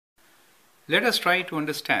Let us try to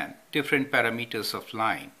understand different parameters of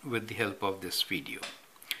line with the help of this video.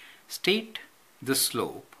 State the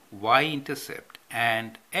slope, y-intercept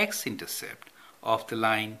and x-intercept of the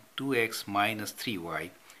line 2x minus 3y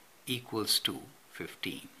equals to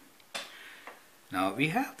 15. Now we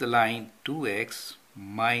have the line 2x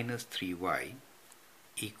minus 3y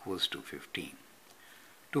equals to 15.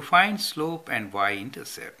 To find slope and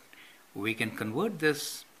y-intercept, we can convert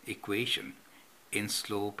this equation in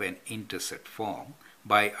slope and intercept form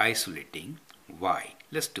by isolating y.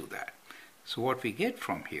 Let's do that. So what we get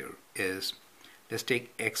from here is, let's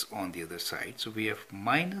take x on the other side. So we have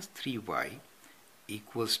minus 3y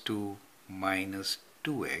equals to minus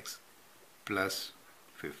 2x plus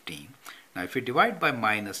 15. Now if we divide by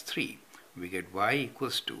minus 3, we get y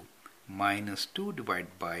equals to minus 2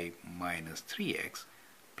 divided by minus 3x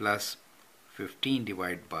plus 15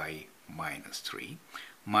 divided by minus 3.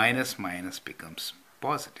 Minus minus becomes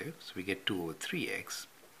positive, so we get 2 over 3x,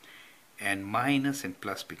 and minus and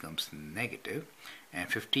plus becomes negative, and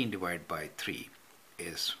 15 divided by 3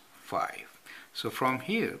 is 5. So from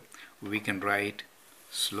here we can write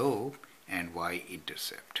slope and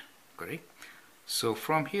y-intercept, correct? So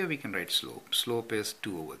from here we can write slope. Slope is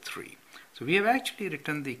 2 over 3. So we have actually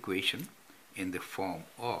written the equation in the form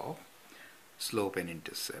of slope and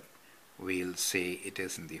intercept. We'll say it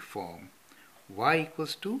is in the form y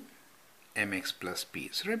equals to mx plus b.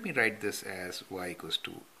 So let me write this as y equals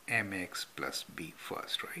to mx plus b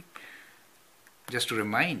first, right? Just to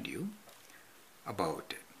remind you about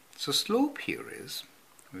it. So slope here is,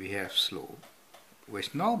 we have slope,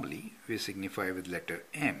 which normally we signify with letter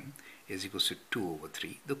m, is equals to 2 over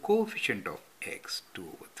 3. The coefficient of x, 2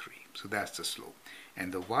 over 3. So that's the slope.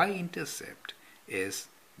 And the y-intercept is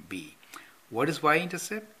b. What is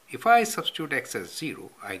y-intercept? If I substitute x as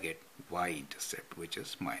 0, I get y-intercept, which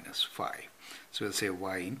is minus 5. So we'll say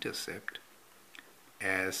y-intercept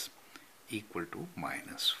as equal to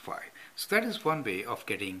minus 5. So that is one way of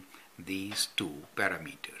getting these two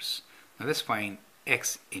parameters. Now let's find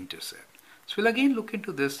x-intercept. So we'll again look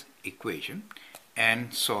into this equation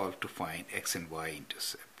and solve to find x and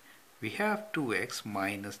y-intercept. We have 2x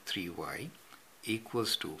minus 3y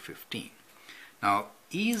equals to 15. Now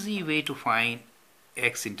easy way to find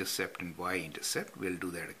x-intercept and y-intercept, we'll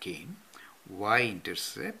do that again.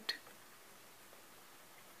 Y-intercept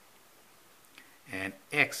and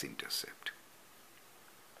x-intercept.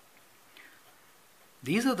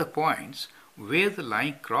 These are the points where the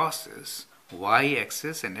line crosses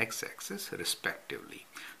y-axis and x-axis respectively.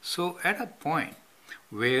 So at a point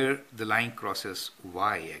where the line crosses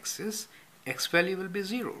y-axis, x value will be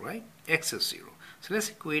 0, right? X is 0. So let's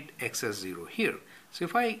equate x as 0 here. So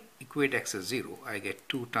if I equate x as 0, I get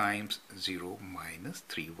 2 times 0 minus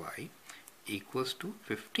 3y equals to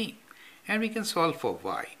 15. And we can solve for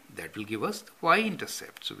y. That will give us the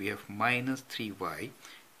y-intercept. So we have minus 3y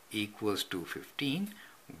equals to 15.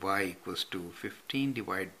 Y equals to 15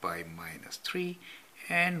 divided by minus 3.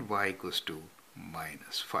 And y equals to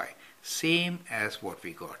minus 5. Same as what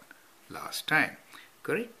we got last time.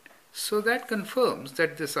 Correct? So that confirms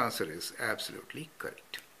that this answer is absolutely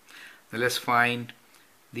correct. Now let's find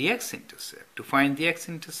the x-intercept. To find the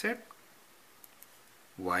x-intercept,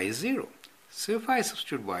 y is 0. So if I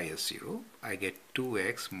substitute y as 0, I get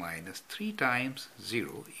 2x minus 3 times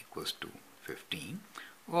 0 equals to 15,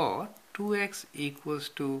 or 2x equals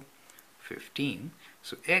to 15.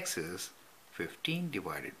 So x is 15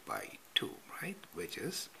 divided by 2, right, which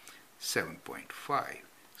is 7.5.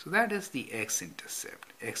 So that is the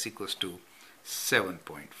x-intercept. X equals to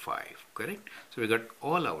 7.5, correct? So we got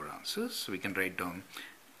all our answers. So we can write down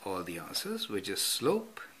all the answers, which is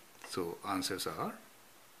slope. So answers are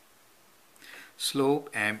slope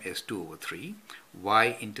m is 2 over 3,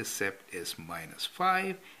 y-intercept is minus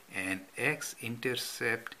 5, and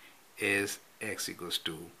x-intercept is x equals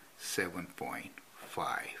to 7.5.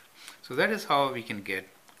 So that is how we can get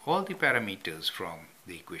all the parameters from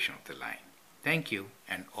the equation of the line. Thank you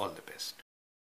and all the best.